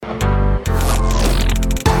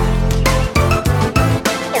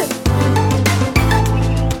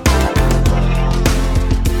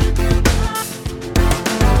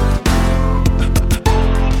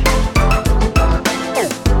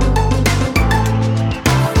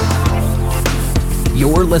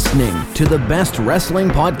You're listening to the best wrestling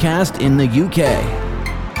podcast in the UK.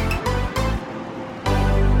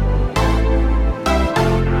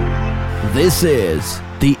 This is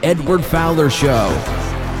the Edward Fowler Show.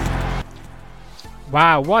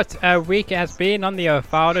 Wow, what a week it has been on the Edward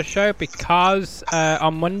Fowler Show, because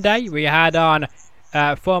on Monday we had on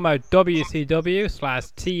former WCW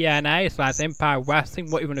 / TNA / Empire Wrestling,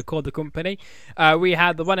 what you want to call the company. We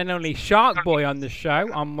had the one and only Shark Boy on the show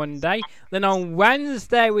on Monday. Then on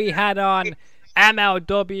Wednesday we had on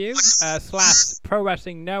MLW / Pro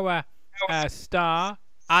Wrestling Noah star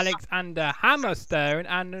Alexander Hammerstone,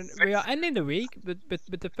 and we are ending the week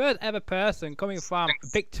with the first ever person coming from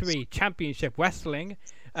Victory Championship Wrestling,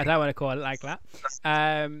 as I want to call it like that.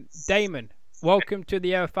 Damon, welcome to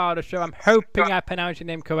the Edward Fowler Show. I'm hoping I pronounced your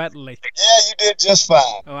name correctly. Yeah, you did just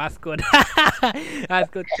fine. Oh, that's good. That's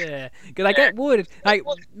good to hear. Because I get worried, like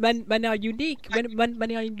when are unique,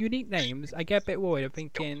 when are unique names, I get a bit worried. I'm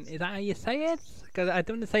thinking, is that how you say it? Because I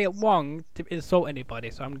don't want to say it wrong to insult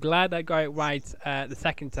anybody. So I'm glad I got it right the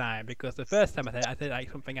second time, because the first time I said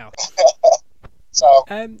like something else. So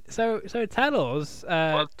tell us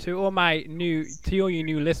to all you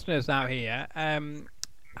new listeners out here.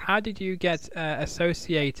 How did you get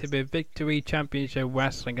associated with Victory Championship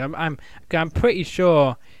Wrestling? I'm pretty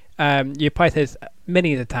sure you probably said this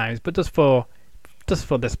many of the times, but just for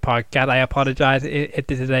this podcast, I apologize if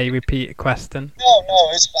this is a repeat question. No,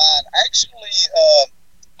 it's fine. Actually,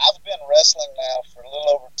 I've been wrestling now for a little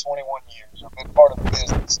over 21 years. I've been part of the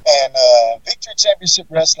business, and Victory Championship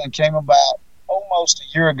Wrestling came about almost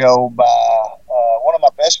a year ago by one of my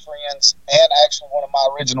best friends and actually one of my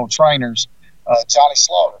original trainers, Johnny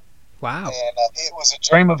Slaughter. Wow. And it was a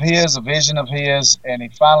dream of his, a vision of his, and he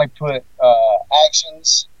finally put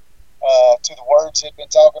actions to the words he'd been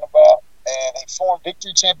talking about, and he formed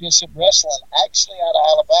Victory Championship Wrestling actually out of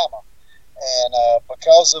Alabama. And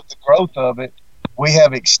because of the growth of it, we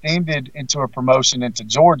have extended into a promotion into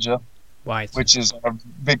Georgia, right, which is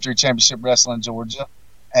Victory Championship Wrestling Georgia.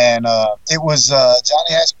 And it was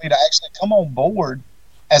Johnny asked me to actually come on board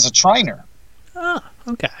as a trainer. Oh,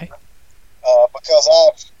 okay. Because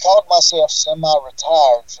I've called myself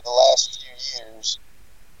semi-retired for the last few years,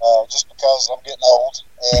 just because I'm getting old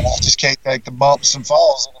and I just can't take the bumps and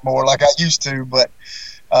falls anymore like I used to. But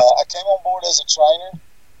I came on board as a trainer,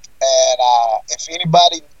 and if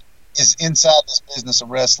anybody is inside this business of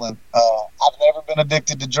wrestling, I've never been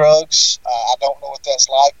addicted to drugs. I don't know what that's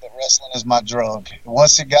like, but wrestling is my drug.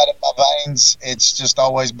 Once it got in my veins, it's just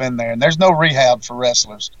always been there. And there's no rehab for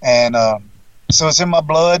wrestlers. And so it's in my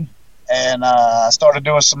blood. And I started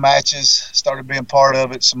doing some matches, started being part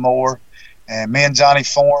of it some more. And me and Johnny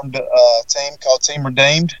formed a team called Team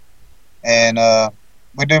Redeemed. And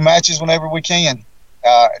we do matches whenever we can.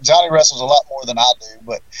 Johnny wrestles a lot more than I do,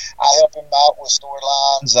 but I help him out with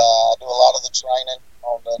storylines. I do a lot of the training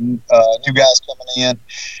on the new guys coming in. And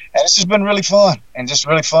it's just been really fun, and just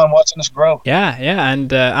really fun watching us grow. Yeah,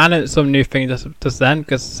 and I learned some new things just then,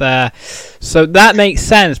 because so that makes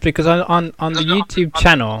sense, because on the YouTube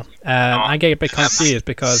channel, I get a bit confused,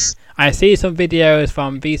 because I see some videos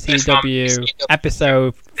from VCW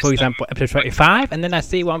episode, for example, episode 25, and then I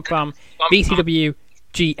see one from VCW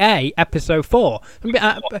GA episode 4.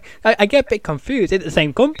 I get a bit confused. Is it the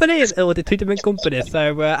same company or the two different companies?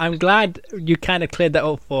 So I'm glad you kind of cleared that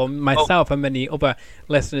up for myself and many other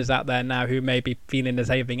listeners out there now who may be feeling the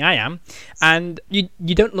same thing I am. And you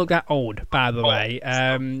don't look that old, by the way.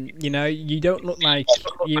 You don't look like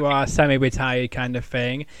you are semi-retired kind of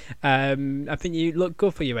thing. I think you look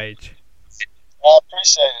good for your age. I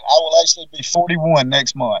appreciate it. I will actually be 41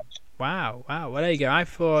 next month. Wow. Well, there you go. I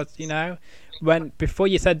thought, before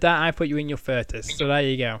you said that, I thought you were in your 30s. So there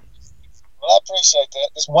you go. Well, I appreciate that.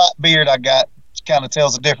 This white beard I got kind of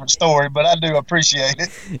tells a different story, but I do appreciate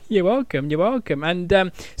it. You're welcome.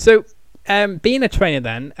 And so being a trainer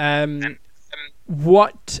then,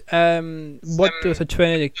 what does a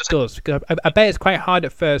trainer do? Because I bet it's quite hard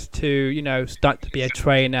at first to, start to be a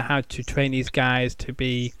trainer, how to train these guys to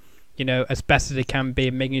be, as best as they can be,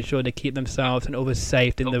 making sure they keep themselves and others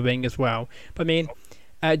safe in the ring as well. But I mean,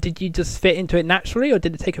 did you just fit into it naturally, or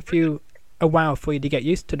did it take a while for you to get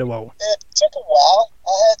used to the role? It took a while.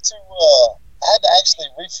 I had to actually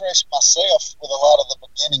refresh myself with a lot of the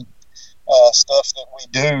beginning stuff that we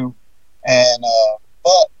do, and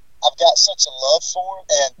but I've got such a love for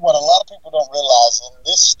it. And what a lot of people don't realize, in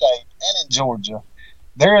this state and in Georgia,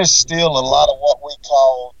 there is still a lot of what we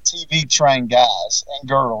call TV trained guys and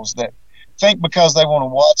girls that think because they want to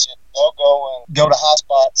watch it, they'll go to high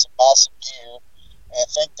spots and buy some gear and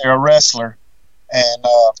think they're a wrestler. And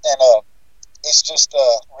it's just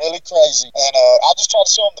really crazy. And I just try to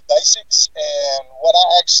show them the basics. And what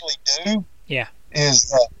I actually do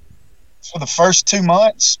is for the first 2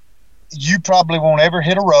 months, you probably won't ever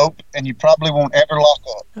hit a rope, and you probably won't ever lock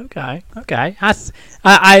up. Okay.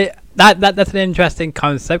 That's an interesting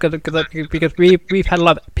concept because we've had a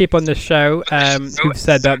lot of people on the show who've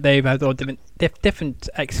said that they've had all different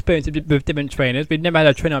experiences with different trainers. We've never had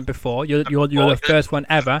a trainer on before. You're the first one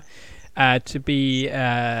ever to be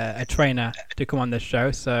a trainer to come on the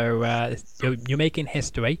show. So you're making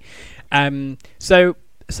history.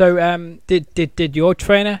 So did your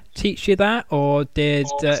trainer teach you that, or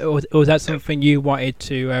was that something you wanted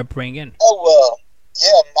to bring in?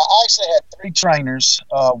 I actually had 3 trainers.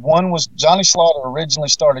 One was Johnny Slaughter. Originally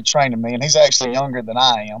started training me, and he's actually younger than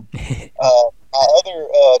I am. My other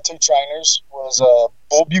 2 trainers was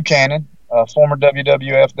Bull Buchanan, former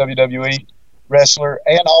WWF, WWE wrestler,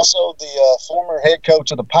 and also the former head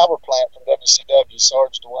coach of the power plant from WCW,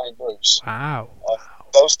 Sarge Dwayne Bruce. Wow.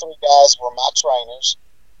 Those 3 guys were my trainers.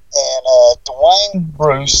 And Dwayne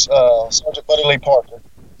Bruce, Sergeant Buddy Lee Parker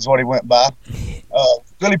is what he went by,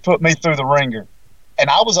 really put me through the ringer. And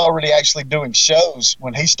I was already actually doing shows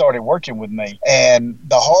when he started working with me. And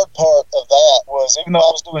the hard part of that was, even though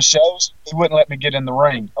I was doing shows, he wouldn't let me get in the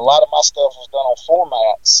ring. A lot of my stuff was done on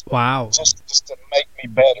formats. Wow. Just to make me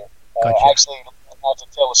better. Gotcha. Actually, how to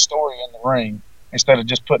tell a story in the ring instead of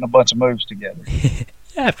just putting a bunch of moves together.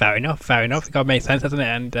 Yeah, fair enough. It got to make sense, doesn't it?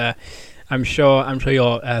 And I'm sure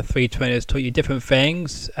your 3 trainers taught you different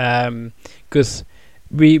things. Because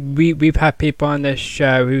we've had people on this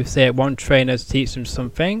show who say one trainer teaches them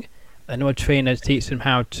something, another trainer teaches them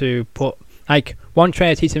how to put, like, one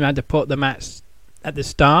trainer teaches them how to put the mats at the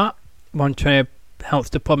start, one trainer helps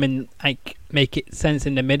to put them in, like, make it sense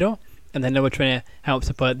in the middle, and then another trainer helps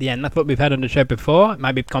to put it at the end. That's what we've had on the show before. It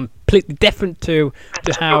might be completely different to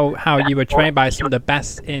how you were trained by some of the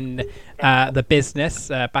best in the business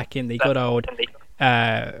back in the good old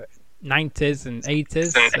 90s and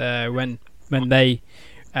 80s when they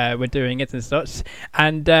were doing it and such.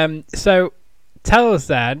 And so tell us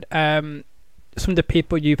then, some of the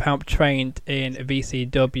people you've helped train in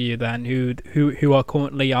VCW then who are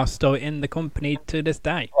currently still in the company to this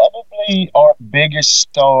day. Probably our biggest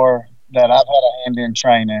star that I've had a hand in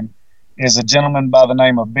training is a gentleman by the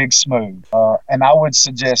name of Big Smuve. And I would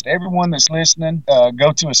suggest everyone that's listening,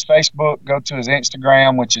 go to his Facebook, go to his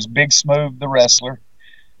Instagram, which is Big Smuve the Wrestler.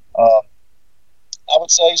 I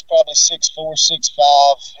would say he's probably 6'4",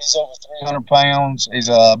 6'5". He's over 300 pounds. He's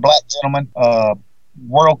a black gentleman,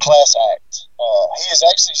 world-class act.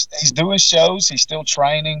 He's doing shows. He's still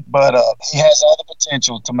training, but he has all the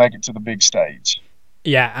potential to make it to the big stage.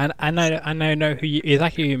 Yeah, and I know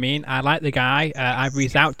exactly who you mean. I like the guy. I've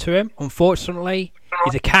reached out to him. Unfortunately,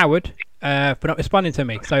 he's a coward for not responding to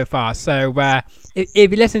me so far. So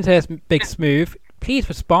if you listen to this Big Smuve, please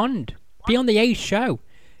respond. Be on the A show,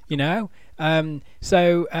 you know.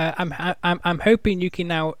 So I'm hoping you can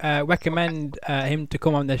now recommend him to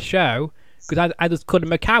come on this show, because I just called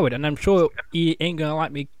him a coward, and I'm sure he ain't gonna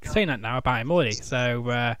like me saying that now about him, will he? So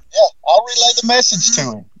yeah, I'll relay the message to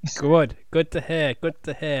him. Good to hear.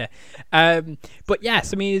 But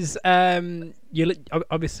yes, I mean, you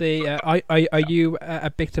obviously are you a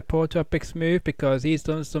big supporter of Big Smuve, because he's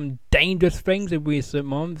done some dangerous things in recent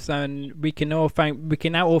months, and we can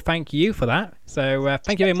now all thank you for that. So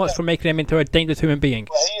thank you very much for making him into a dangerous human being.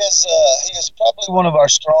 Well, he is probably one of our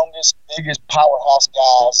strongest, biggest powerhouse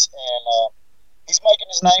guys, and he's making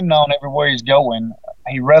his name known everywhere he's going.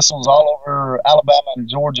 He wrestles all over Alabama and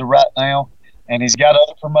Georgia right now, and he's got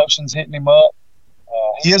other promotions hitting him up.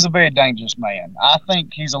 He is a very dangerous man. I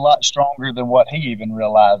think he's a lot stronger than what he even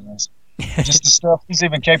realizes. Just the stuff he's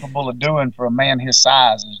even capable of doing for a man his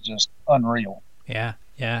size is just unreal. Yeah,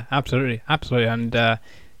 absolutely. And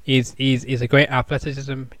he's a great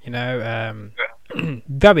athleticism, you know.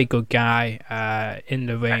 Very good guy in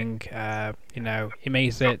the ring. You know, he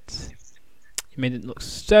made it look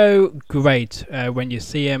so great when you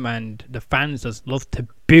see him, and the fans just love to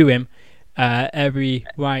boo him every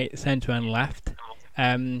right, centre and left.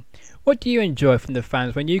 What do you enjoy from the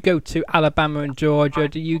fans when you go to Alabama and Georgia?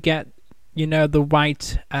 Do you get, you know, the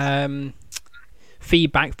right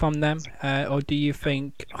feedback from them, or do you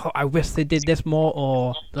think, I wish they did this more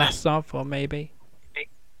or less of, or maybe?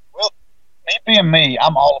 Well, me being me,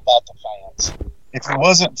 I'm all about the fans. If it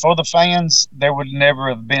wasn't for the fans, there would never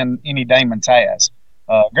have been any Damon Taz.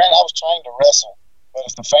 Granted, I was trained to wrestle, but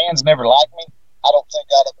if the fans never liked me, I don't think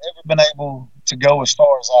I'd have ever been able to go as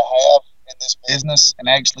far as I have in this business and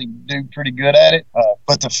actually do pretty good at it.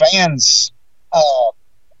 But the fans, I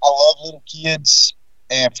love little kids,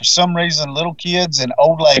 And for some reason, little kids and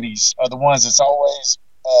old ladies are the ones that's always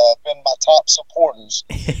been my top supporters.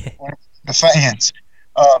 The fans.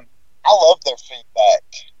 I love their feedback.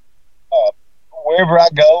 Wherever I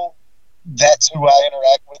go, that's who I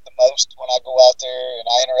interact with the most when I go out there and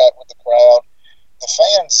I interact with the crowd. The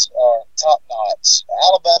fans are top notch.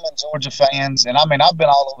 Alabama and Georgia fans, and I mean, I've been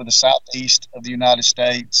all over the southeast of the United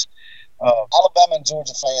States. Alabama and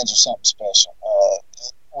Georgia fans are something special.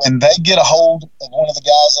 When they get a hold of one of the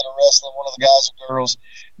guys that are wrestling, one of the guys or girls,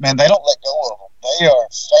 man, they don't let go of them. They are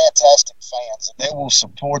fantastic fans, and they will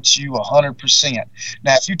support you 100%.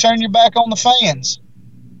 Now, if you turn your back on the fans,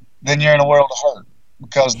 then you're in a world of hurt,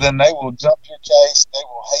 because then they will jump your case. They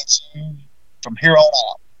will hate you from here on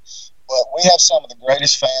out. But we have some of the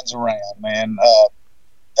greatest fans around, man.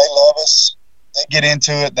 They love us. They get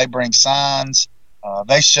into it. They bring signs.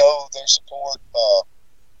 They show their support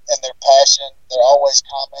and their passion. They're always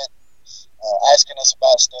commenting, asking us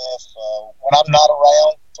about stuff. When I'm not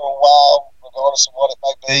around for a while, regardless of what it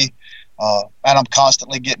may be, and I'm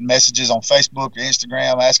constantly getting messages on Facebook or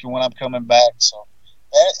Instagram asking when I'm coming back. So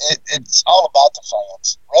it's all about the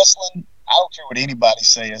fans. Wrestling, I don't care what anybody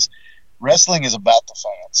says. Wrestling is about the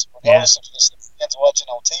fans, regardless if it's the fans watching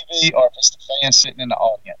on TV or if it's the fans sitting in the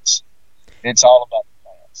audience. It's all about the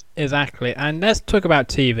fans. Exactly. And let's talk about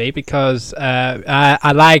TV, because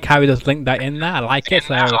I like how he just linked that in there. I like it.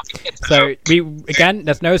 So we, again,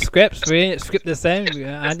 there's no scripts. We didn't script this in.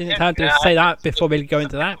 I didn't have to say that before we go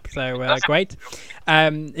into that. So great.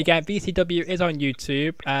 Again, VCW is on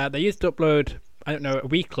YouTube. They used to upload, I don't know,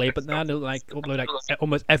 weekly, but now they upload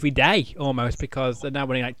almost every day, almost, because they're now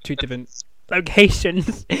running two different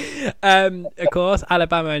locations. Of course,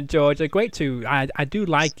 Alabama and Georgia, great too. I do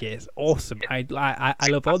like it. It's awesome. I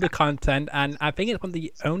love all the content, and I think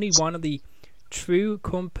it's only one of the true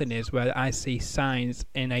companies where I see signs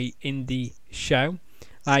in a indie show.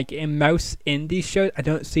 Like in most indie shows, I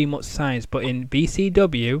don't see much signs, but in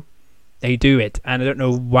VCW, they do it, and I don't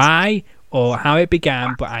know why or how it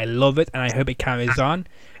began, but I love it, and I hope it carries on,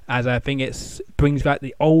 as I think it brings back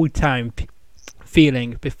the old time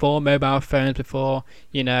feeling before mobile phones, before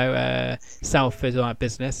selfies or that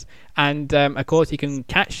business. And of course, you can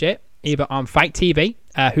catch it either on Fight TV,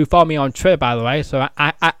 who follow me on Twitter, by the way, so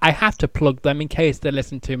I have to plug them in case they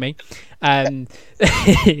listen to me. I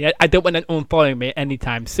don't want them unfollowing me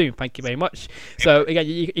anytime soon, thank you very much. So again,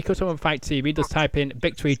 you can come on Fight TV, just type in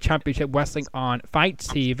Victory Championship Wrestling on Fight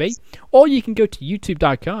TV, or you can go to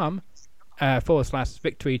youtube.com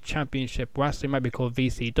 /Victory Championship Wrestling, might be called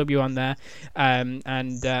VCW on there,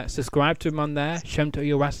 and subscribe to them on there, show them to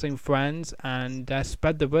your wrestling friends, and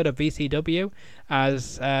spread the word of VCW,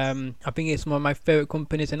 as I think it's one of my favorite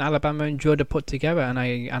companies in Alabama and Georgia put together, and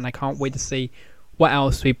I can't wait to see what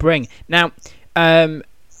else we bring. Now,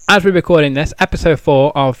 as we're recording this, episode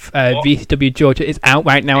 4 of VCW Georgia is out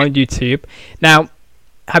right now on YouTube. Now,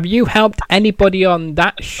 have you helped anybody on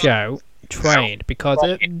that show trained? Because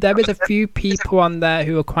there is a few people on there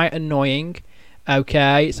who are quite annoying.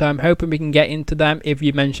 Okay, so I'm hoping we can get into them if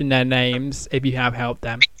you mention their names, if you have helped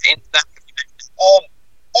them.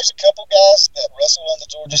 There's a couple guys that wrestle on the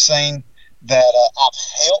Georgia scene that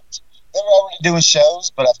I've helped. They were already doing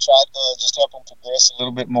shows, but I've tried to just help them progress a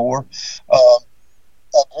little bit more.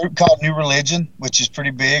 A group called New Religion, which is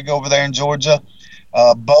pretty big over there in Georgia.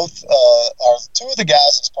 Both are two of the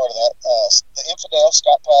guys that's part of that. The Infidel,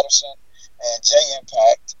 Scott Patterson, and Jay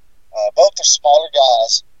Impact. Both are smaller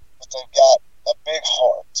guys, but they've got a big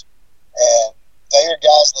heart. And they are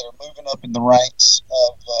guys that are moving up in the ranks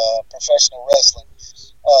of professional wrestling.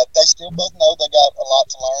 They still both know they got a lot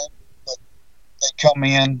to learn, but they come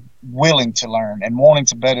in willing to learn and wanting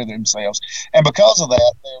to better themselves. And because of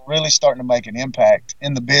that, they're really starting to make an impact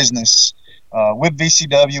in the business with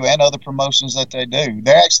VCW and other promotions that they do.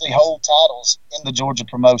 They actually hold titles in the Georgia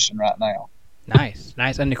promotion right now. Nice.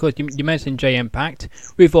 And of course, you mentioned J Impact.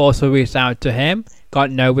 We've also reached out to him,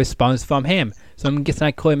 got no response from him. So I'm guessing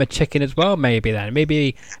I call him a chicken as well, maybe then.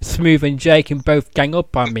 Maybe Smuve and Jay can both gang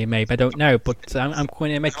up on me, maybe. I don't know. But I'm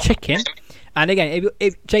calling him a chicken. And again,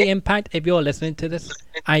 if J Impact, if you're listening to this,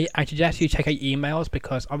 I suggest you check out emails,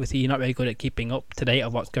 because obviously you're not very good at keeping up to date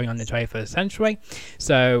of what's going on in the 21st century.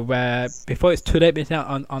 So before it's too late missing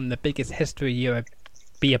out on the biggest history you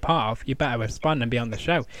be a part of, you better respond and be on the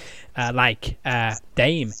show, like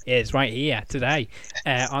Dame is right here today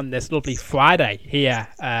on this lovely Friday here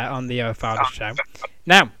on the Edward Fowler Show.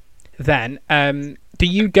 Now, then, do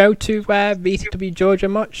you go to VCW Georgia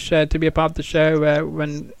much to be a part of the show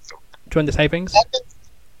when during the tapings?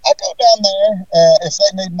 I go down there if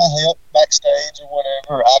they need my help backstage or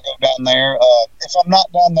whatever. I go down there. If I'm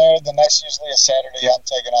not down there, then that's usually a Saturday I'm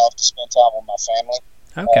taking off to spend time with my family.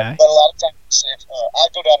 Okay. But a lot of times, if I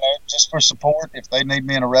go down there just for support, if they need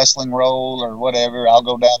me in a wrestling role or whatever, I'll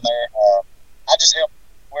go down there. I just help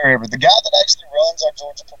wherever. The guy that actually runs our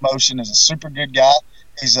Georgia promotion is a super good guy.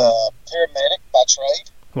 He's a paramedic by trade.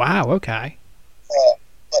 Wow. Okay.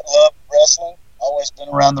 But loved wrestling. Always been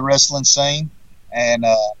around the wrestling scene, and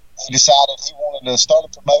he decided he wanted to start a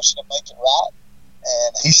promotion and make it right.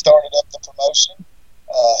 And he started up the promotion.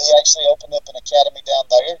 He actually opened up an academy down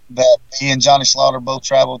there that he and Johnny Slaughter both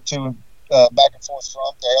traveled to back and forth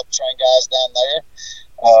from to help train guys down there.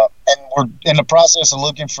 And we're in the process of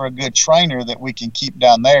looking for a good trainer that we can keep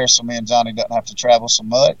down there, so me and Johnny doesn't have to travel so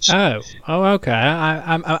much. Oh, okay.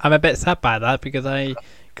 I'm a bit sad by that because I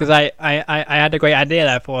had a great idea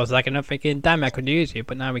there for us. Like, I'm thinking, damn, I could use you,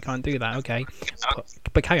 but now we can't do that. Okay,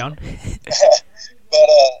 but carry on.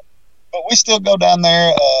 But we still go down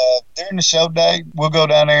there during the show day. We'll go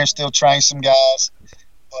down there and still train some guys.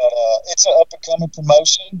 But it's an up-and-coming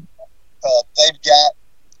promotion. They've got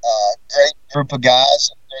a great group of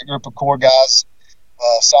guys, a great group of core guys.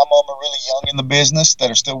 Some of them are really young in the business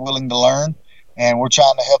that are still willing to learn. And we're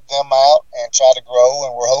trying to help them out and try to grow.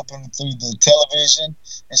 And we're hoping through the television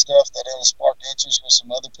and stuff that it'll spark interest with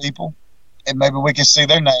some other people. And maybe we can see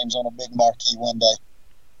their names on a big marquee one day.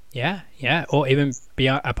 Yeah, or even be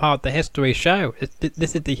a part of the history show.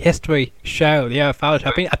 This is the history show, the Edward Fowler Show.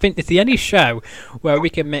 I think it's the only show where we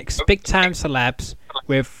can mix big time celebs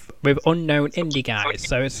with unknown indie guys.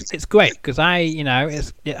 So it's great because I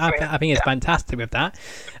think it's fantastic with that.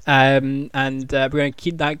 And we're going to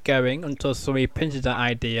keep that going until somebody pinches that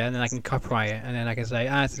idea, and then I can copyright it, and then I can say,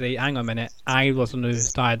 actually, hang on a minute, I was the one who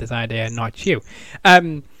started this idea, not you.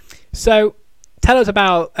 So. Tell us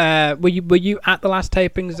about, were you at the last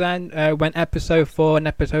tapings then, when episode 4 and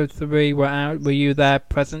episode 3 were out? Were you there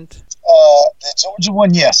present? The Georgia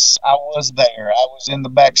one, yes, I was there. I was in the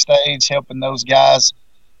backstage helping those guys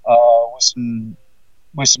with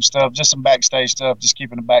some stuff, just some backstage stuff, just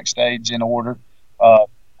keeping the backstage in order. I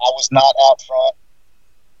was not out front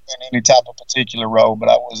in any type of particular role, but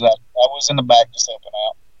I was in the back just helping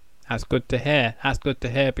out. That's good to hear. That's good to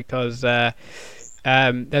hear because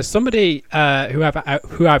there's somebody who I'm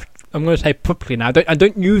going to say publicly now. I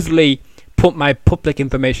don't usually put my public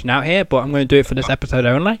information out here, but I'm going to do it for this episode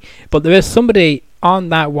only. But there is somebody on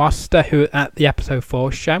that roster who at the episode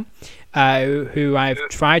 4 show who I've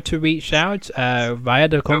tried to reach out via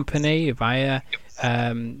the company, via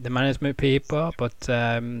the management people, but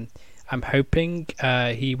I'm hoping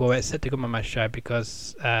he will accept to come on my show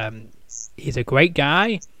because he's a great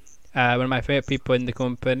guy. One of my favorite people in the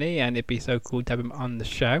company, and it'd be so cool to have him on the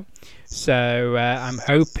show. So I'm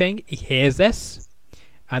hoping he hears this,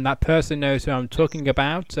 and that person knows who I'm talking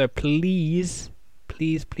about. So please,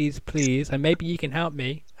 and maybe you can help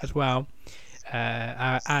me as well.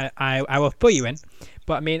 I will put you in.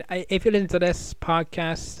 But I mean, if you listen to this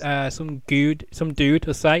podcast, some dude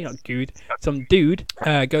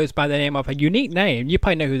goes by the name of a unique name. You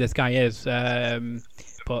probably know who this guy is,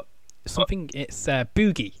 but something. It's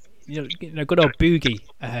Boogie. You know, good old Boogie,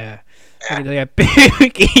 like a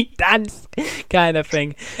Boogie dance kind of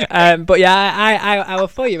thing. But yeah, I will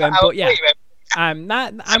fill you in. But yeah, I'm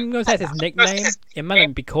gonna say it's his nickname. It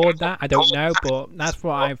might be called that. I don't know, but that's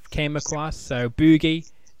what I've came across. So Boogie,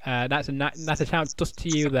 that's a shout just to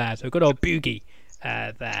you there. So good old Boogie,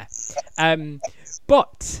 there.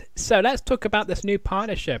 But so let's talk about this new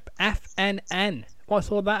partnership, FNN.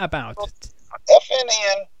 What's all that about?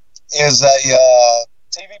 FNN is a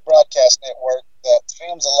TV broadcast network that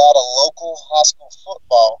films a lot of local high school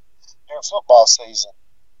football during football season,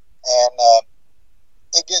 and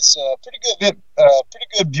it gets pretty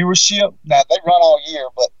good viewership. Now they run all year,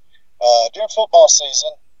 but during football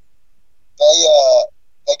season,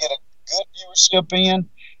 they get a good viewership in,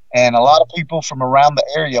 and a lot of people from around the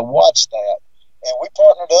area watch that. And we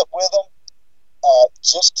partnered up with them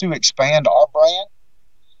just to expand our brand.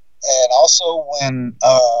 And also, when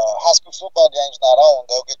high school football games not on,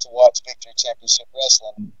 they'll get to watch Victory Championship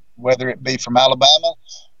Wrestling, whether it be from Alabama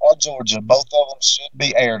or Georgia. Both of them should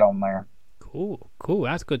be aired on there. Cool.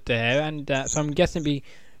 That's good to hear. And so I'm guessing be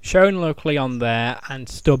shown locally on there and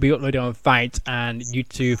still be uploaded on Fight and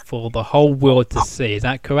YouTube for the whole world to see. Is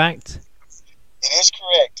that correct? It is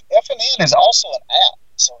correct. FNN is also an app,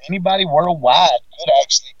 so anybody worldwide could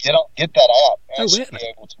actually get that app and should be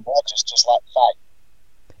able to watch us just like Fight.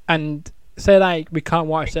 And say like we can't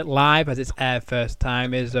watch it live as it's aired first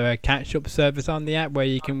time. Is there a catch-up service on the app where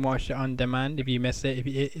you can watch it on demand if you miss it? If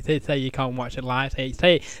you say you can't watch it live,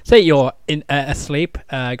 say you're asleep,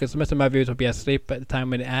 because most of my viewers will be asleep at the time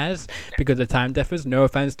when it airs because the time difference. No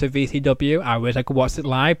offense to VCW, I wish I could watch it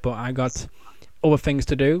live, but I got other things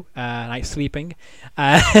to do, like sleeping,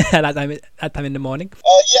 at that time in the morning.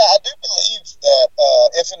 Yeah, I do believe that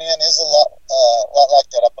FNN is a lot like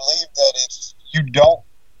that. I believe that if you don't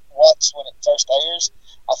watch when it first airs,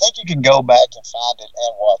 I think you can go back and find it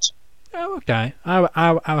and watch it. Oh, okay.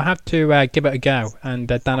 I'll have to give it a go and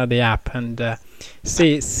download the app and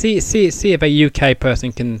see if a UK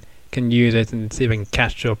person can use it and see if we can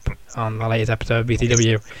catch up on the latest episode of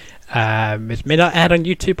BCW. It's may not aired on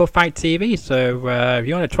YouTube or Fight TV, so if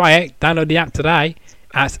you want to try it, download the app today.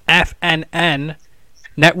 That's FNN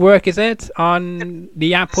Network, is it? On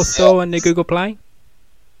the Apple Store and the Google Play?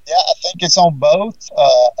 Yeah, I think it's on both.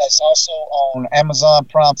 It's also on Amazon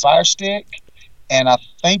Prime Fire Stick, and I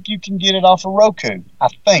think you can get it off of Roku. I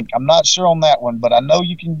think. I'm not sure on that one, but I know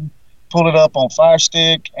you can pull it up on Fire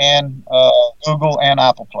Stick and Google and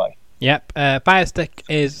Apple Play. Yep, Fire Stick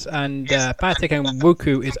and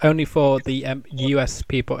Roku is only for the US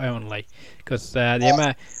people only, because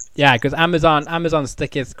because Amazon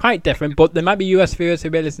Stick is quite different, but there might be US viewers who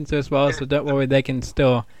may listen to as well, so don't worry, they can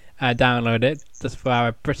still download it. Just for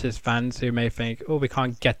our British fans who may think, oh, we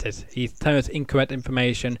can't get it. He's telling us incorrect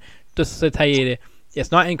information. Just to tell you,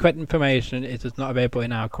 it's not incorrect information. It is not available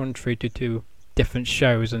in our country due to different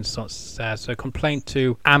shows and such. So complain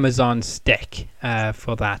to Amazon Stick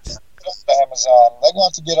for that. Amazon, they're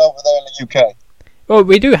going to get over there in the UK. Well,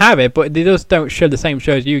 we do have it, but they just don't show the same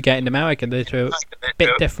shows you get in America. They show a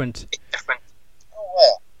bit different. Oh,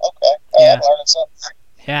 well, okay. Yeah. I'm learning something.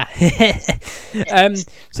 Yeah.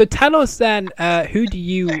 So tell us then, who do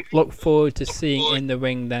you look forward to seeing in the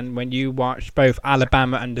ring then when you watch both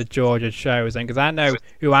Alabama and the Georgia shows? Because I know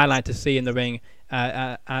who I like to see in the ring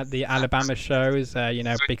at the Alabama shows.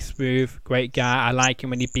 Big Smuve, great guy. I like him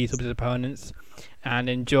when he beats up his opponents. And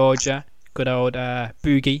in Georgia, good old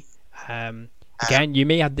Boogie. Again, you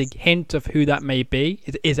may have the hint of who that may be.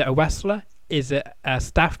 Is it a wrestler? Is it a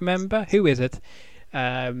staff member? Who is it?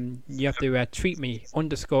 You have to tweet me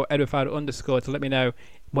 _Edward Fowler _ to let me know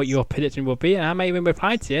what your prediction will be, and I may even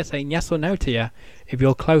reply to you saying yes or no to you if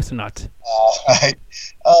you're close or not. Right.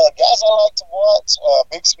 Guys I like to watch,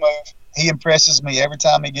 Big Smuve. He impresses me every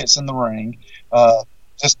time he gets in the ring,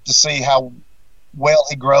 just to see how well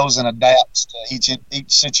he grows and adapts to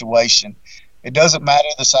each situation. It doesn't matter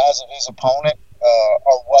the size of his opponent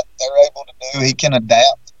or what they're able to do. He can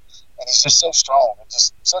adapt, and he's just so strong and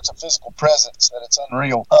just such a physical presence that it's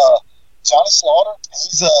unreal. Johnny Slaughter,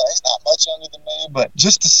 he's not much younger than me, but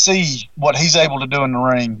just to see what he's able to do in the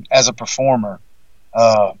ring as a performer,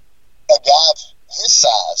 a guy of his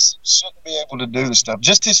size shouldn't be able to do the stuff.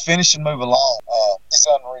 Just his finishing move alone is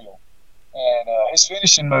unreal. And his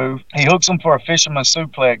finishing move, he hooks him for a fisherman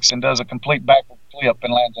suplex and does a complete backward flip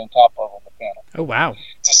and lands on top of him the panel. Oh, wow.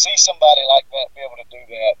 To see somebody like that be able to do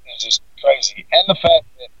that is just crazy. And the fact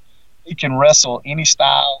that he can wrestle any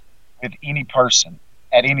style with any person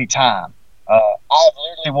at any time. I've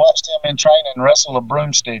literally watched him in training wrestle a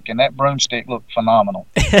broomstick, and that broomstick looked phenomenal.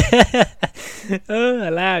 Oh,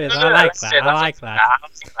 hilarious. I like that.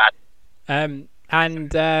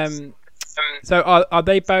 So are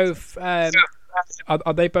they both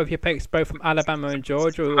are they both your picks, both from Alabama and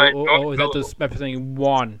Georgia, or is that just representing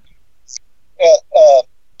one?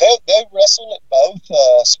 They wrestle at both.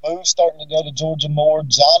 Smuve's starting to go to Georgia more.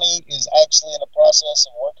 Johnny is actually in the process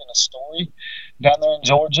of working a story down there in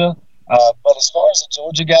Georgia. But as far as the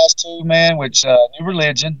Georgia guys too, man, which New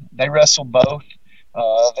Religion, they wrestle both.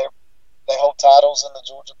 They hold titles in the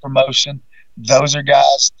Georgia promotion. Those are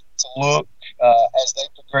guys to look as they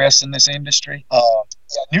progress in this industry.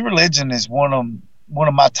 New Religion is one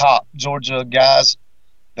of my top Georgia guys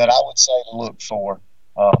that I would say to look for.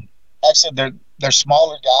 Actually, they're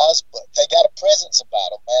smaller guys, but they got a presence about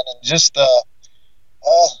them, man. And just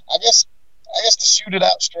I guess to shoot it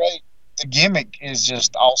out straight, the gimmick is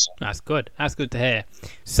just awesome. That's good. That's good to hear.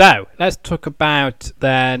 So let's talk about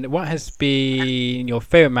then what has been your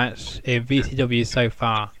favorite match in VCW so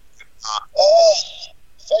far.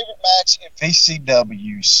 Favorite match in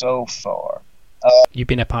VCW so far. You've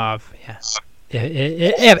been a part of,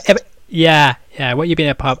 yeah. What you've been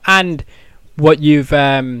a part of, and what you've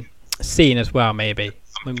seen as well, maybe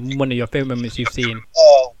one of your favorite moments you've seen.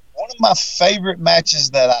 One of my favorite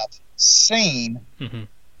matches that I've seen in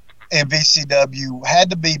VCW had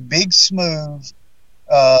to be Big Smuve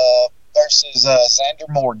versus Xander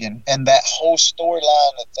Morgan, and that whole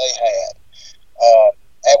storyline that they had.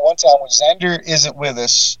 At one time, when Xander isn't with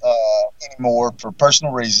us anymore for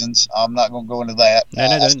personal reasons, I'm not going to go into that. Don't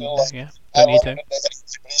need to.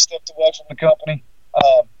 But he stepped away from the company.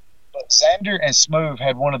 But Xander and Smuve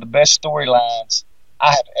had one of the best storylines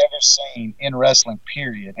I have ever seen in wrestling,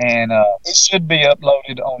 period. And it should be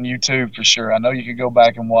uploaded on YouTube for sure. I know you could go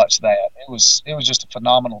back and watch that. It was just a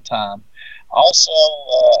phenomenal time. Also,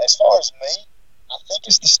 as far as me, I think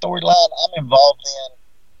it's the storyline I'm involved in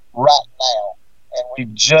right now. And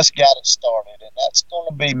we've just got it started. And that's going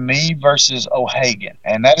to be me versus O'Hagan.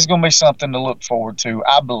 And that is going to be something to look forward to,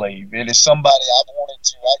 I believe. It is somebody I've wanted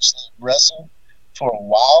to actually wrestle for a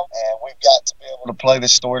while. And we've got to be able to play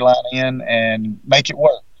this storyline in and make it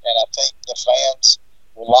work. And I think the fans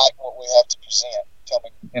will like what we have to present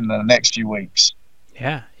coming in the next few weeks.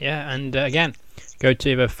 Yeah. And again, go to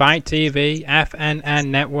either Fight TV, FNN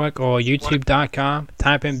Network, or YouTube.com.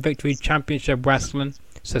 Type in Victory Championship Wrestling.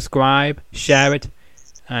 Subscribe, share it,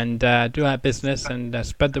 and do that business and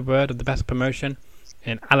spread the word of the best promotion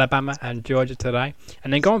in Alabama and Georgia today.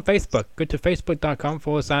 And then go on Facebook. Go to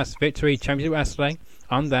facebook.com/Victory Championship Wrestling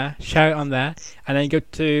on there. Share it on there. And then go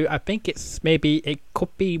to, I think it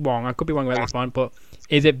could be wrong. I could be wrong about this one, but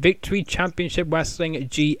is it Victory Championship Wrestling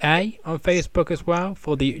GA on Facebook as well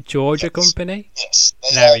for the Georgia company? Yes.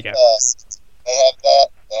 There we go. They have that.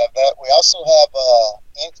 We also have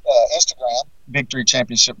Instagram, Victory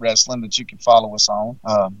Championship Wrestling, that you can follow us on.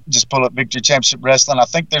 Just pull up Victory Championship Wrestling. I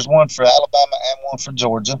think there's one for Alabama and one for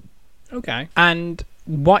Georgia. Okay. And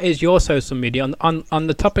what is your social media? On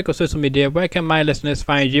the topic of social media, where can my listeners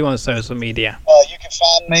find you on social media? You can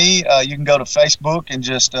find me. You can go to Facebook and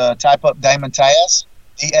just type up Damon Taz,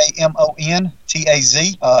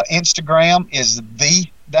 DamonTaz. Instagram is the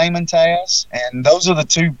Damon Taz, and those are the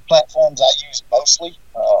two platforms I use mostly.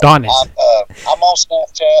 Darn it. I'm on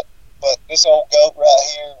Snapchat, but this old goat right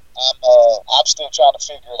here, I'm still trying to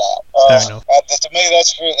figure it out. To me,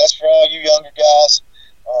 that's for all you younger guys.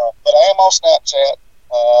 But I am on Snapchat.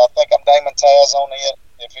 I think I'm Damon Taz on it.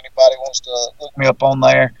 If anybody wants to look me up on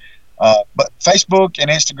there. But Facebook and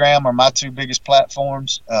Instagram are my two biggest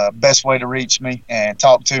platforms. Best way to reach me and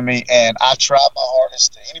talk to me. And I try my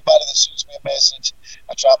hardest to anybody that shoots me a message.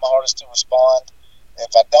 I try my hardest to respond.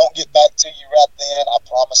 If I don't get back to you right then, I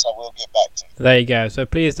promise I will get back to you. There you go. So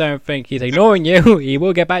please don't think he's ignoring you. He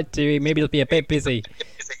will get back to you. Maybe he'll be a bit busy.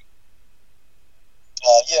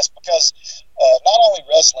 Yes, because not only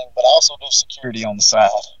wrestling, but I also do security on the side.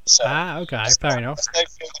 So, okay. Fair enough.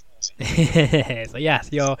 Busy. So yes,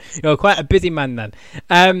 you're quite a busy man then.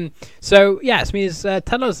 So yes, means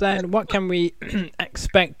tell us then, what can we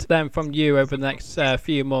expect then from you over the next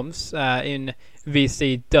few months in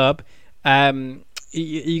VC Dub?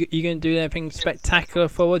 You gonna do anything spectacular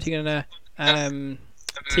for us? You gonna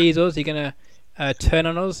tease us? You gonna turn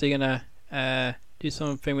on us? You gonna do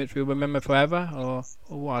something which we'll remember forever, or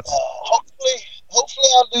what? Hopefully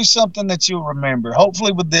I'll do something that you'll remember.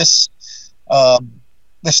 Hopefully with this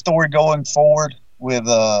story going forward with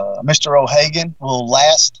Mr. O'Hagan will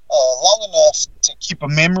last long enough to keep a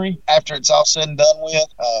memory after it's all said and done with.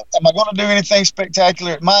 Am I going to do anything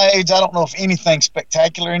spectacular? At my age, I don't know if anything's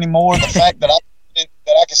spectacular anymore. The fact that I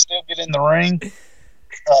can still get in the ring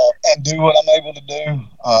and do what I'm able to do,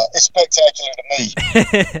 it's spectacular to me.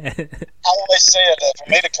 I always said that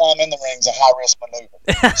for me to climb in the ring is a high-risk maneuver.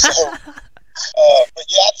 So, but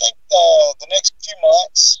yeah, I think the next few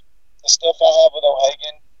months, the stuff I have with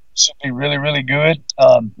O'Hagan should be really, really good.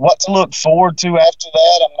 What to look forward to after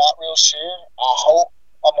that, I'm not real sure. I hope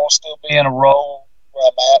I'm going to still be in a role where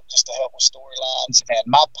I'm at just to help with storylines. And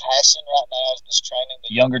my passion right now is just training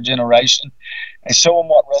the younger generation and show them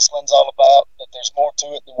what wrestling's all about, that there's more to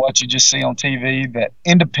it than what you just see on TV, that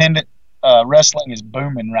independent wrestling is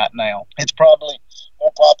booming right now. It's probably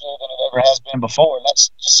more popular than it ever has been before. And that's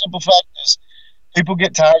the simple fact is people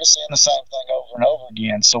get tired of seeing the same thing over and over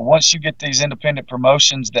again. So once you get these independent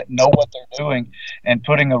promotions that know what they're doing and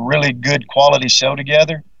putting a really good quality show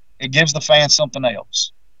together, it gives the fans something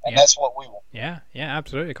else. And that's what we want. Yeah,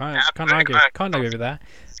 absolutely. Can't argue with that.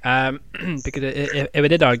 Because if I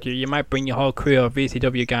did argue, you might bring your whole crew of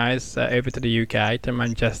VCW guys over to the UK, to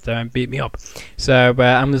Manchester, and beat me up. So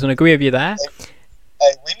I'm just going to agree with you there.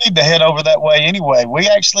 Hey, we need to head over that way anyway. We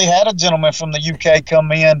actually had a gentleman from the UK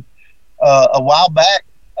come in a while back.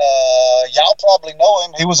 Y'all probably know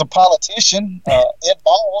him. He was a politician, Ed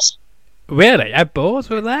Balls. Really? Ed Balls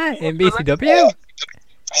was there in VCW?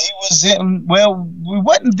 He was in, well, we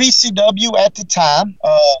wasn't VCW at the time.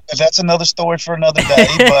 That's another story for another day,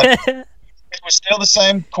 but it was still the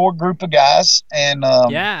same core group of guys. And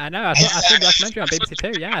yeah, I know. I saw the documentary on BBC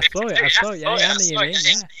Two. Yeah, I saw it. Yeah, I know you mean.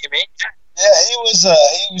 Yeah,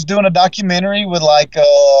 he was doing a documentary with like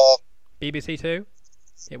BBC Two.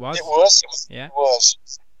 It was. Yeah. It was.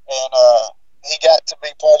 And he got to be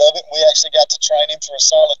part of it. We actually got to train him for a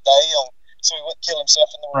solid day so he wouldn't kill himself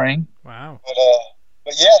in the ring. Wow.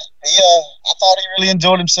 But yeah, I thought he really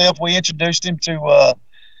enjoyed himself. We introduced him to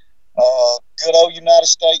good old United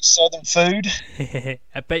States Southern food.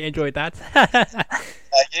 I bet you enjoyed that.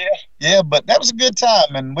 Yeah, but that was a good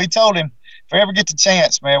time. And we told him, if we ever get the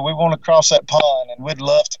chance, man, we want to cross that pond, and we'd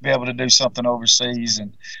love to be able to do something overseas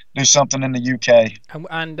and do something in the UK.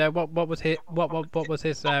 And what was his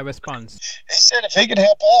response? He said if he could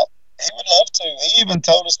help out, he would love to. He even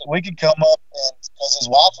told us that we could come up, and because his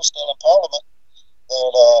wife was still in Parliament,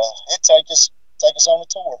 that he'd take us on a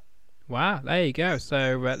tour. Wow, there you go.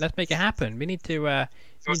 So let's make it happen. We need to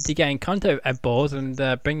get in contact at Balls and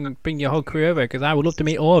bring your whole crew over, because I would love to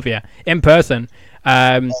meet all of you in person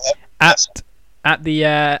at the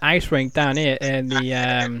ice rink down here in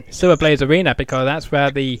the Silver Blaze Arena, because that's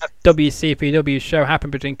where the WCPW show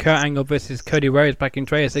happened between Kurt Angle versus Cody Rhodes back in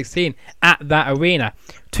 2016 at that arena.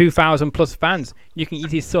 2,000 plus fans. You can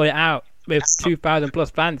easily sort it out with 2,000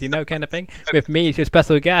 plus fans, kind of thing. With me as your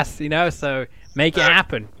special guest, so make it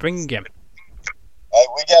happen. Bring him. Hey,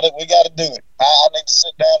 we got to do it. I need to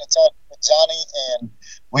sit down and talk with Johnny, and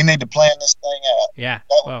we need to plan this thing out. Yeah.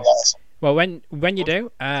 That would be awesome. Well, when you do,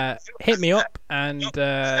 hit me up, and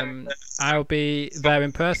I'll be there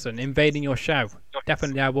in person, invading your show.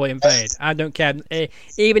 Definitely, I will invade. I don't care.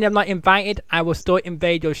 Even if I'm not invited, I will still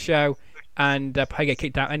invade your show, and probably get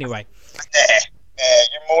kicked out anyway. Yeah,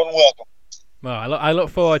 you're more than welcome. Well, I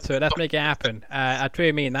look forward to it. Let's make it happen. I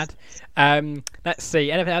truly mean that. Let's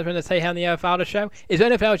see. Anything else you want to say here on the Edward Fowler Show? Is there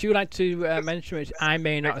anything else you would like to mention which I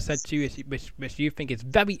may not have said to you, which you think is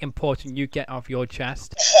very important you get off your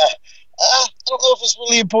chest? I don't know if it's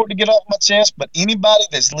really important to get off my chest, but anybody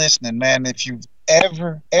that's listening, man, if you've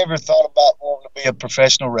ever thought about wanting to be a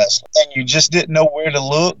professional wrestler and you just didn't know where to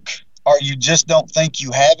look, or you just don't think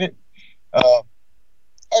you have it, or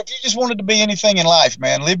if you just wanted to be anything in life,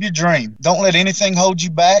 man, live your dream. Don't let anything hold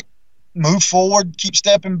you back. Move forward. Keep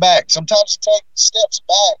stepping back. Sometimes you take steps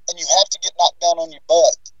back and you have to get knocked down on your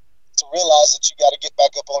butt to realize that you got to get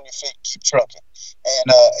back up on your feet and keep trucking.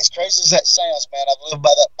 And as crazy as that sounds, man, I've lived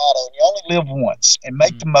by that motto. And you only live once, and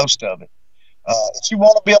make the most of it. If you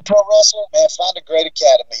want to be a pro wrestler, man, find a great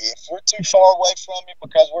academy. If we're too far away from you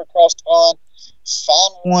because we're across the pond,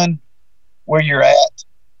 find one where you're at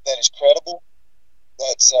that is credible,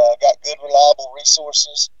 that's got good, reliable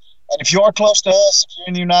resources. And if you are close to us, if you're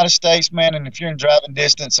in the United States, man, and if you're in driving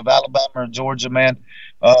distance of Alabama or Georgia, man,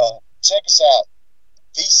 check us out.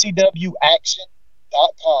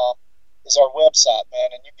 VCWaction.com is our website,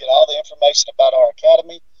 man, and you get all the information about our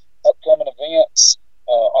academy, upcoming events,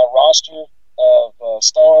 our roster of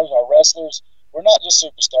stars, our wrestlers. We're not just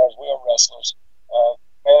superstars, we are wrestlers,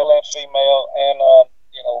 male and female, and,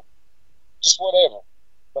 just whatever.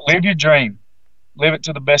 But live your dream. Live it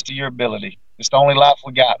to the best of your ability. It's the only life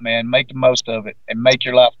we got, man. Make the most of it and make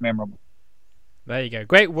your life memorable. There you go.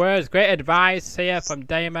 Great words, great advice here from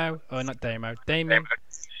Damon. Damon. I'm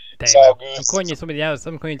calling you somebody else.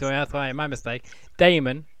 I'm calling you somebody else. Right, my mistake.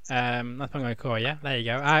 Damon. That's what I'm going to call you. There you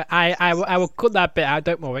go. I will cut that bit out.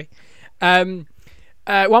 Don't worry. One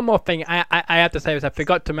more thing I have to say, was I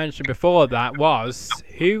forgot to mention before that, was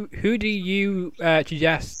who do you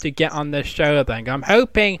suggest to get on this show then? I'm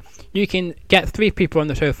hoping you can get 3 people on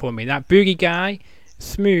the show for me. That Boogie guy,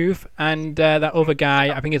 Smuve, and that other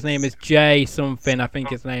guy, I think his name is Jay something, I think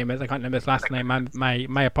his name is. I can't remember his last name.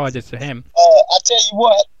 My apologies to him. I tell you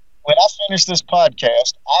what, when I finish this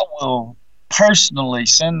podcast, I will personally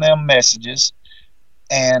send them messages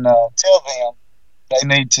and tell them they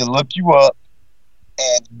need to look you up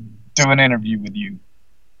and do an interview with you.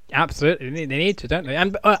 Absolutely, they need to, don't they?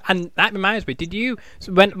 And that reminds me, did you,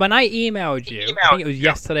 when I emailed you, I think it was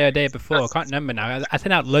yesterday or the day before, I can't remember now, I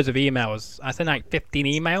sent out loads of emails. I sent like 15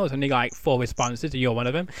 emails and only got like 4 responses, and you're one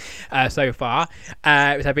of them so far.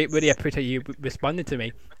 Which I really appreciate you responding to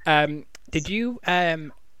me. Did you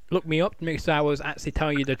look me up to make sure I was actually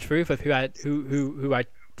telling you the truth of who I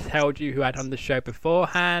told you who I had on the show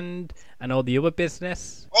beforehand and all the other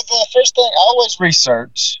business? Well, the first thing, I always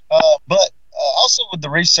research, but also with the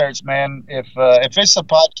research, man, if it's a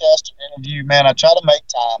podcast or interview, man, I try to make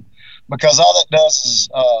time, because all that does is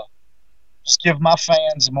just give my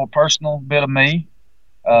fans a more personal bit of me.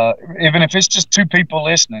 Even if it's just 2 people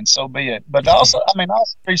listening, so be it. But also, I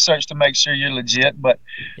also research to make sure you're legit. But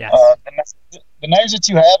yes. The names that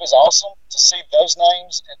you have is awesome to see those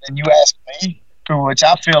names, and then you ask me, which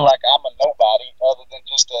I feel like I'm a nobody other than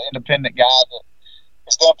just an independent guy that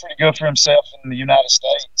has done pretty good for himself in the United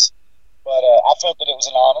States. But I felt that it was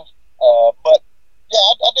an honor. But yeah,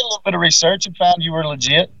 I did a little bit of research and found you were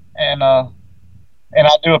legit, and I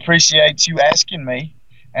do appreciate you asking me.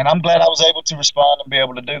 And I'm glad I was able to respond and be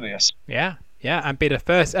able to do this. Yeah, Yeah, and be the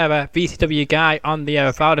first ever VCW guy on the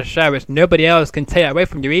Edward Fowler Show, which nobody else can take away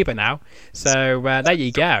from you either now. So there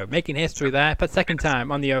you go, making history there for the second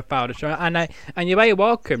time on the Edward Fowler Show, and you're very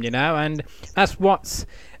welcome, and that's what's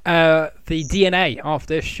the DNA of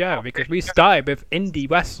this show, because we started with indie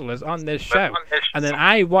wrestlers on this show, and then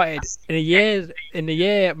I wanted in the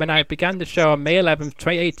year when I began the show on May 11th,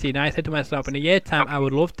 2018, I said to myself, in a year's time, I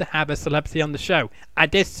would love to have a celebrity on the show. I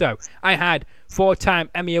did so. I had 4-time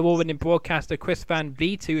Emmy Award-winning broadcaster Chris Van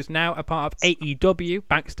Vliet, who is now a part of AEW,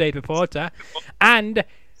 backstage reporter, and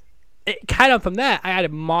it carried on from there. I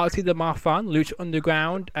had Marty the Moth on, Lucha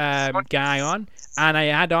Underground guy on, and I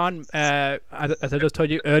had on, as I just told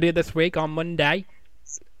you earlier this week on Monday,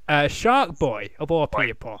 Shark Boy of all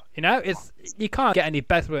people. You can't get any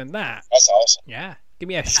better than that. That's awesome. Yeah, give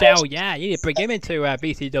me a shell. Yeah, you need to bring him into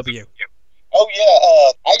BCW. Oh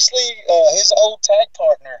yeah, actually, his old tag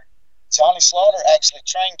partner Johnny Slaughter actually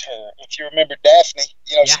trained her. If you remember Daphne,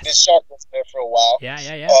 Yes. she did Shark with there for a while. Yeah.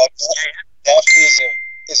 Daphne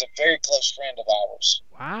is a very close friend of ours.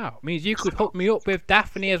 Wow, means you could hook me up with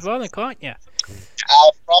Daphne as well, then, can't you? I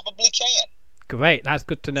probably can. Great, that's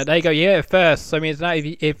good to know. There you go. You heard it first. So, I mean,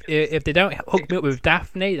 if they don't hook me up with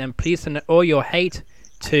Daphne, then please send all your hate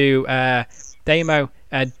to Damon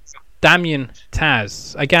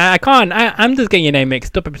Taz. Again, I can't. I'm just getting your name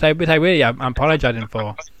mixed up, which I really I'm apologizing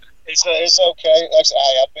for. It's okay.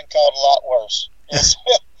 I've been called a lot worse.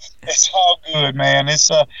 It's all good, man.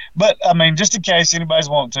 But I mean, just in case anybody's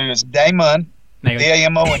wanting to, it's Damon,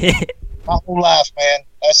 D-A-M-O-N. My whole life, man.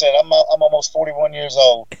 Like I said, I'm almost 41 years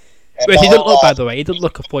old. Wait, he doesn't look, by the way. He doesn't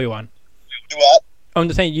look a 41. Do what? I'm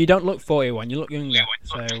just saying, you don't look 41. You look younger.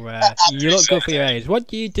 So you look good for your age. What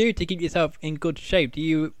do you do to keep yourself in good shape? Do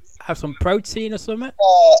you have some protein or something?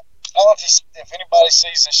 If anybody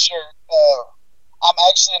sees this shirt, I'm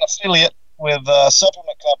actually an affiliate with a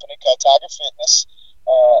supplement company called Tiger Fitness,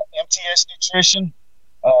 MTS Nutrition.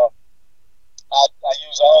 I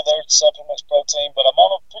use all their supplements, protein, but I'm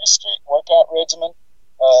on a pretty strict workout regimen.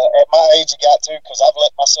 At my age, I got to, because I've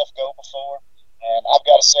let myself go before, and I've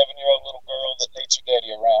got a 7-year-old little girl that needs her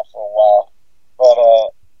daddy around for a while. But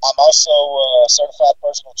I'm also a certified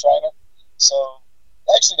personal trainer, so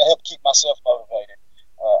actually to help keep myself motivated.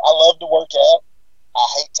 I love to work out. I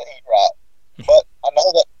hate to eat right, but I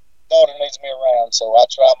know that daughter needs me around, so I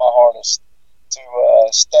try my hardest to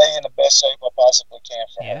stay in the best shape I possibly can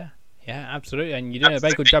for her. Yeah, absolutely. And you're doing a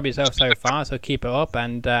very good job yourself so far, so keep it up.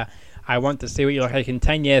 And I want to see what you look like in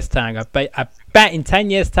 10 years' time. I bet in 10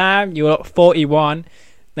 years' time you look 41,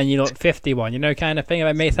 then you look 51. Kind of thing. If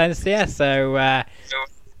it makes sense to you.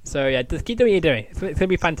 So yeah, just keep doing what you're doing. It's going to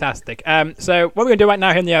be fantastic. So what we're going to do right now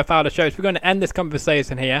here in the Fowler Show is we're going to end this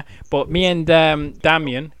conversation here. But me and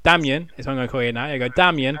Damien is what I'm going to call you now. There you go,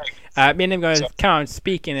 Damien. Me and him are going to carry on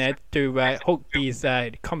speaking it to hook these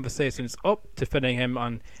conversations up to fitting him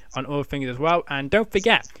on other things as well. And don't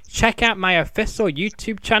forget, check out my official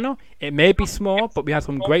YouTube channel. It may be small, but we have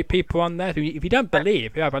some great people on there. So if you don't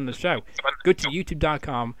believe who I have on the show, go to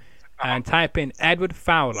youtube.com and type in Edward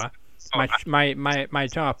Fowler. My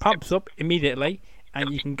channel pops up immediately,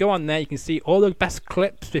 and you can go on there. You can see all the best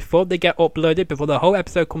clips before they get uploaded, before the whole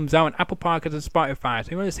episode comes out on Apple Podcasts and Spotify.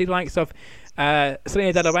 So you want to see the likes of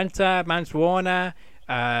Selena De La Renta, Mance Warner,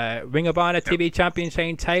 Ring of Honor TV champion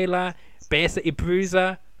Shane Taylor, Bay City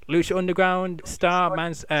Bruiser, Lucha Underground star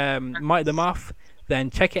Mike the Moth, then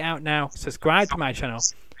check it out now. Subscribe to my channel.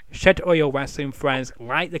 Share to all your wrestling friends.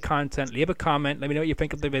 Like the content. Leave a comment. Let me know what you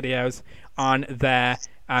think of the videos on there.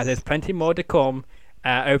 There's plenty more to come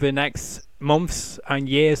over the next months and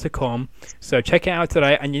years to come. So check it out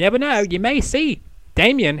today. And you never know, you may see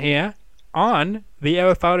Damien here on the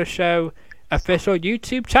Edward Fowler Show official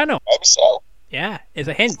YouTube channel. Maybe so. Yeah, it's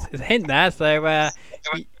a hint. It's a hint there. So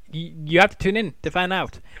you have to tune in to find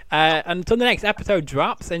out. Until the next episode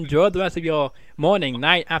drops, enjoy the rest of your morning,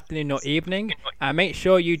 night, afternoon, or evening. Make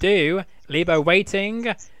sure you do leave a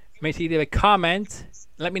rating. Make sure you leave a comment.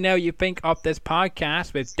 Let me know what you think of this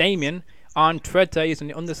podcast with Damien on Twitter using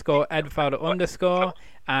the _Edward Fowler_.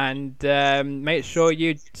 And make sure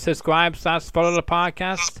you subscribe / follow the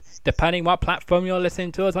podcast, depending what platform you're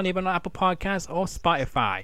listening to us on, even on Apple Podcasts or Spotify.